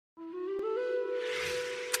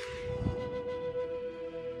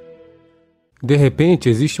De repente,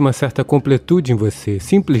 existe uma certa completude em você,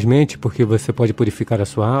 simplesmente porque você pode purificar a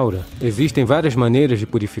sua aura. Existem várias maneiras de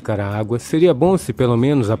purificar a água. Seria bom se, pelo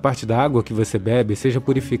menos, a parte da água que você bebe seja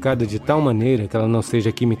purificada de tal maneira que ela não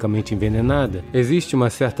seja quimicamente envenenada. Existe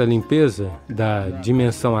uma certa limpeza da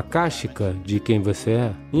dimensão akáshica de quem você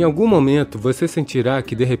é. Em algum momento, você sentirá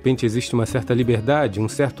que, de repente, existe uma certa liberdade, um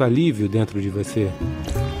certo alívio dentro de você.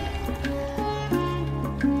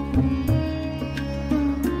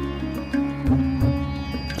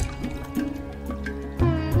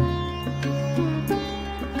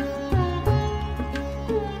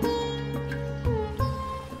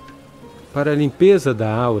 Para a limpeza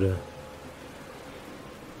da aura,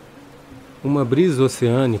 uma brisa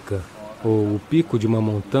oceânica ou o pico de uma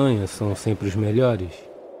montanha são sempre os melhores.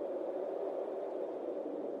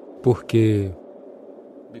 Porque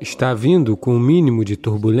está vindo com um mínimo de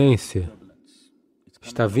turbulência,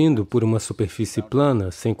 está vindo por uma superfície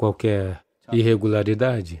plana, sem qualquer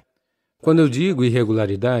irregularidade. Quando eu digo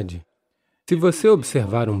irregularidade, se você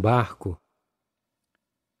observar um barco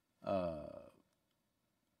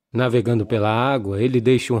navegando pela água, ele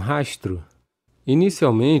deixa um rastro.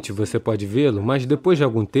 Inicialmente você pode vê-lo, mas depois de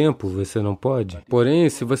algum tempo você não pode. Porém,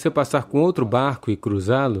 se você passar com outro barco e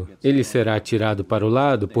cruzá-lo, ele será atirado para o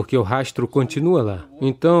lado porque o rastro continua lá.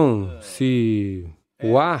 Então, se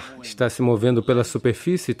o ar está se movendo pela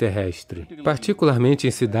superfície terrestre, particularmente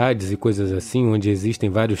em cidades e coisas assim, onde existem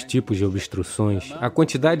vários tipos de obstruções, a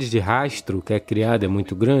quantidade de rastro que é criada é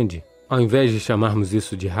muito grande. Ao invés de chamarmos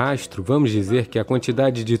isso de rastro, vamos dizer que a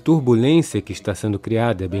quantidade de turbulência que está sendo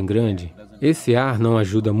criada é bem grande. Esse ar não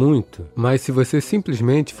ajuda muito, mas se você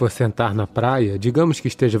simplesmente for sentar na praia, digamos que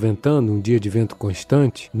esteja ventando um dia de vento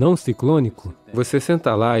constante, não ciclônico, você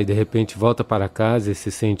senta lá e de repente volta para casa e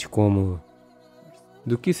se sente como: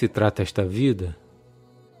 do que se trata esta vida?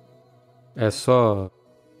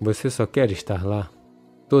 Você só quer estar lá.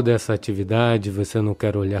 Toda essa atividade, você não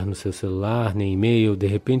quer olhar no seu celular, nem e-mail, de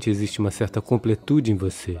repente existe uma certa completude em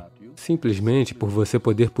você. Simplesmente por você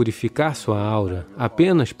poder purificar sua aura,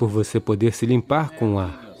 apenas por você poder se limpar com o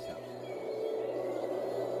ar.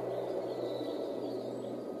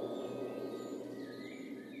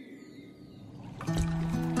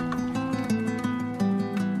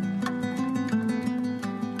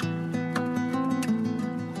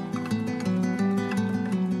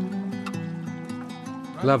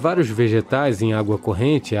 Lavar os vegetais em água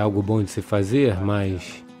corrente é algo bom de se fazer,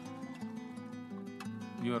 mas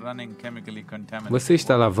você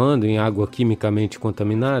está lavando em água quimicamente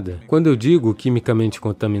contaminada? Quando eu digo quimicamente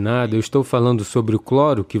contaminada, eu estou falando sobre o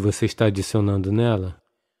cloro que você está adicionando nela.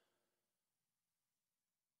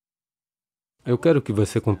 Eu quero que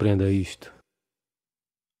você compreenda isto.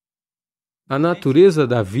 A natureza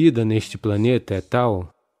da vida neste planeta é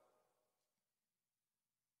tal.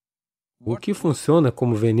 O que funciona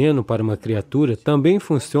como veneno para uma criatura também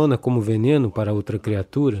funciona como veneno para outra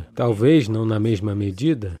criatura, talvez não na mesma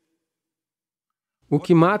medida. O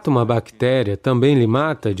que mata uma bactéria também lhe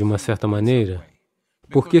mata de uma certa maneira,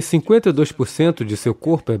 porque 52% de seu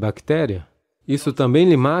corpo é bactéria. Isso também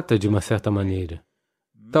lhe mata de uma certa maneira.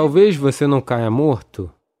 Talvez você não caia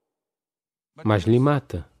morto, mas lhe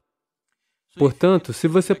mata. Portanto, se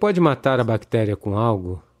você pode matar a bactéria com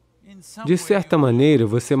algo, de certa maneira,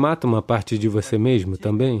 você mata uma parte de você mesmo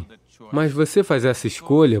também. Mas você faz essa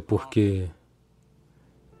escolha porque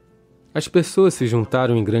as pessoas se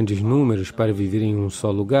juntaram em grandes números para viver em um só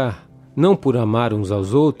lugar, não por amar uns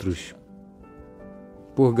aos outros,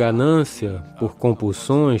 por ganância, por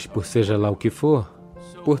compulsões, por seja lá o que for.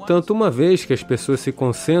 Portanto, uma vez que as pessoas se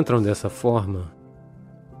concentram dessa forma,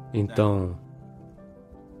 então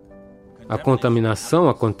a contaminação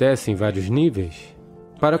acontece em vários níveis.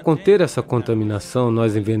 Para conter essa contaminação,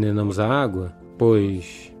 nós envenenamos a água,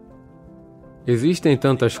 pois existem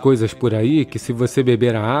tantas coisas por aí que se você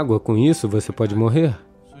beber a água com isso, você pode morrer.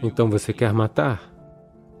 Então você quer matar.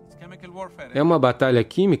 É uma batalha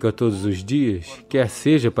química todos os dias, quer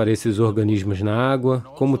seja para esses organismos na água,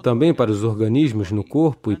 como também para os organismos no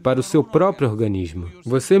corpo e para o seu próprio organismo.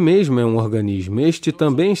 Você mesmo é um organismo, este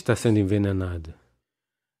também está sendo envenenado.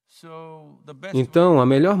 Então, a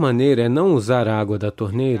melhor maneira é não usar a água da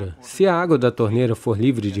torneira. Se a água da torneira for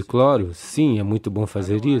livre de cloro, sim, é muito bom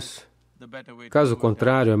fazer isso. Caso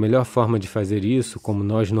contrário, a melhor forma de fazer isso, como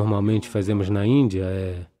nós normalmente fazemos na Índia,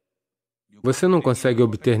 é... Você não consegue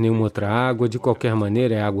obter nenhuma outra água, de qualquer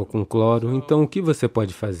maneira é água com cloro, então o que você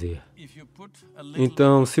pode fazer?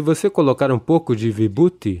 Então, se você colocar um pouco de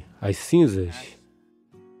vibhuti, as cinzas,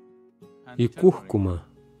 e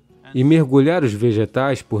cúrcuma, e mergulhar os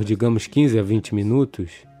vegetais por, digamos, 15 a 20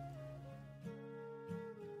 minutos,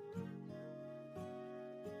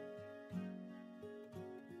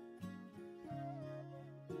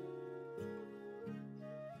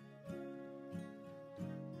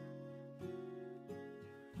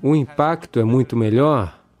 o impacto é muito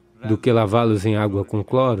melhor do que lavá-los em água com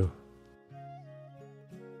cloro.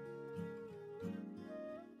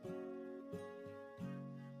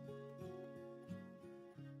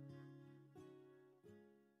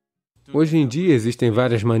 Hoje em dia existem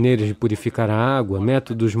várias maneiras de purificar a água,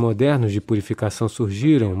 métodos modernos de purificação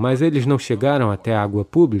surgiram, mas eles não chegaram até a água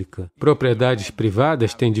pública. Propriedades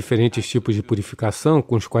privadas têm diferentes tipos de purificação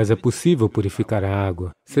com os quais é possível purificar a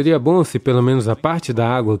água. Seria bom se pelo menos a parte da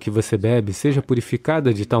água que você bebe seja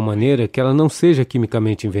purificada de tal maneira que ela não seja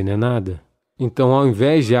quimicamente envenenada. Então, ao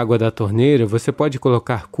invés de água da torneira, você pode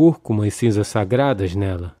colocar cúrcuma e cinzas sagradas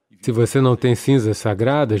nela. Se você não tem cinzas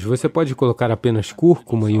sagradas, você pode colocar apenas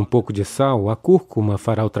cúrcuma e um pouco de sal. A cúrcuma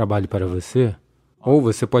fará o trabalho para você. Ou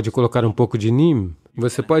você pode colocar um pouco de neem.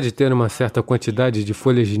 Você pode ter uma certa quantidade de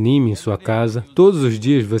folhas de neem em sua casa. Todos os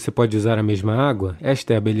dias você pode usar a mesma água.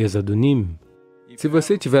 Esta é a beleza do neem. Se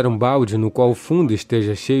você tiver um balde no qual o fundo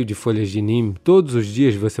esteja cheio de folhas de neem, todos os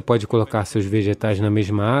dias você pode colocar seus vegetais na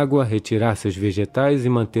mesma água, retirar seus vegetais e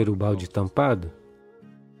manter o balde tampado.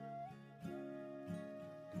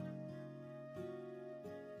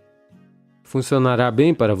 Funcionará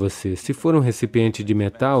bem para você. Se for um recipiente de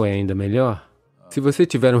metal, é ainda melhor. Se você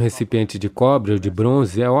tiver um recipiente de cobre ou de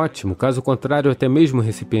bronze, é ótimo. Caso contrário, até mesmo um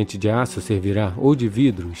recipiente de aço servirá, ou de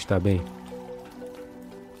vidro, está bem.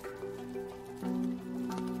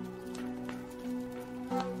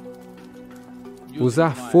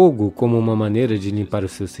 Usar fogo como uma maneira de limpar o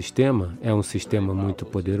seu sistema é um sistema muito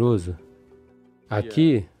poderoso.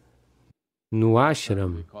 Aqui, no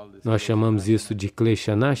ashram, nós chamamos isso de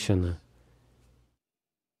kleshanashana,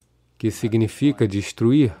 que significa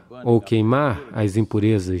destruir ou queimar as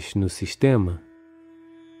impurezas no sistema.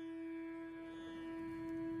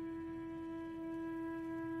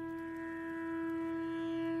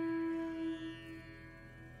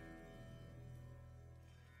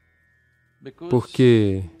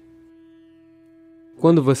 Porque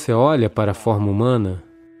quando você olha para a forma humana,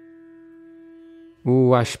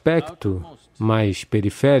 o aspecto mais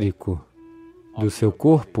periférico do seu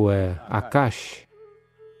corpo é Akash.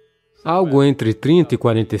 Algo entre 30 e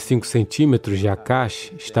 45 centímetros de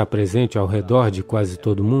Akash está presente ao redor de quase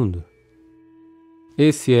todo mundo.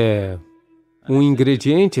 Esse é um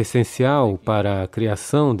ingrediente essencial para a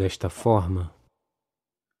criação desta forma.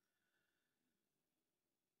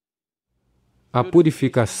 A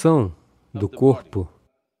purificação do corpo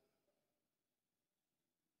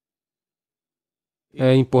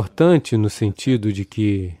é importante no sentido de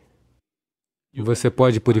que você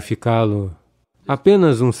pode purificá-lo.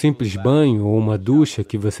 Apenas um simples banho ou uma ducha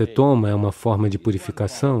que você toma é uma forma de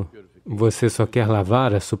purificação. Você só quer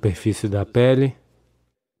lavar a superfície da pele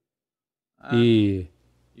e,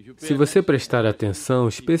 se você prestar atenção,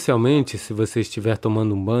 especialmente se você estiver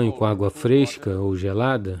tomando um banho com água fresca ou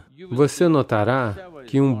gelada, você notará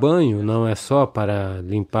que um banho não é só para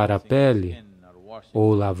limpar a pele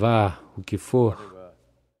ou lavar o que for,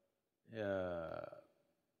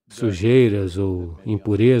 sujeiras ou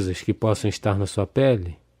impurezas que possam estar na sua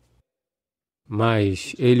pele,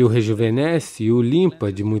 mas ele o rejuvenesce e o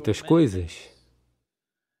limpa de muitas coisas.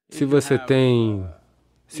 Se você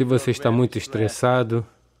está muito estressado,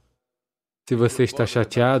 se você está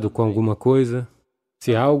chateado com alguma coisa,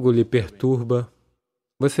 se algo lhe perturba,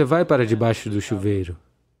 você vai para debaixo do chuveiro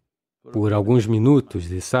por alguns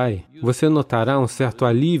minutos e sai, você notará um certo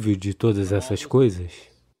alívio de todas essas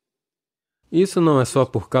coisas. Isso não é só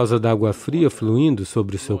por causa da água fria fluindo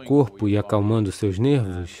sobre o seu corpo e acalmando seus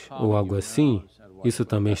nervos, ou algo assim. Isso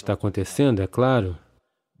também está acontecendo, é claro.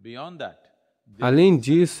 Além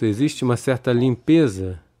disso, existe uma certa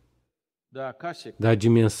limpeza da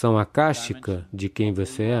dimensão akáshica de quem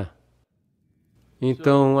você é.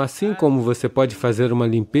 Então, assim como você pode fazer uma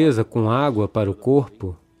limpeza com água para o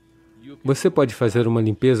corpo, você pode fazer uma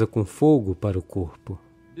limpeza com fogo para o corpo.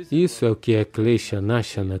 Isso é o que é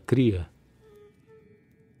Kleshanashana cria.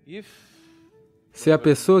 Se a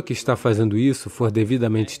pessoa que está fazendo isso for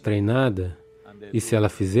devidamente treinada, e se ela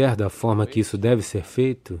fizer da forma que isso deve ser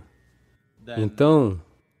feito, então,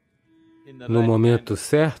 no momento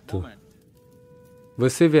certo,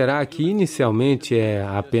 você verá que inicialmente é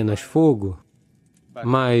apenas fogo,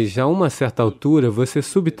 mas a uma certa altura você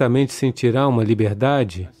subitamente sentirá uma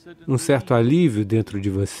liberdade, um certo alívio dentro de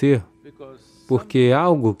você, porque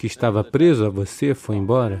algo que estava preso a você foi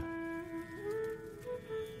embora.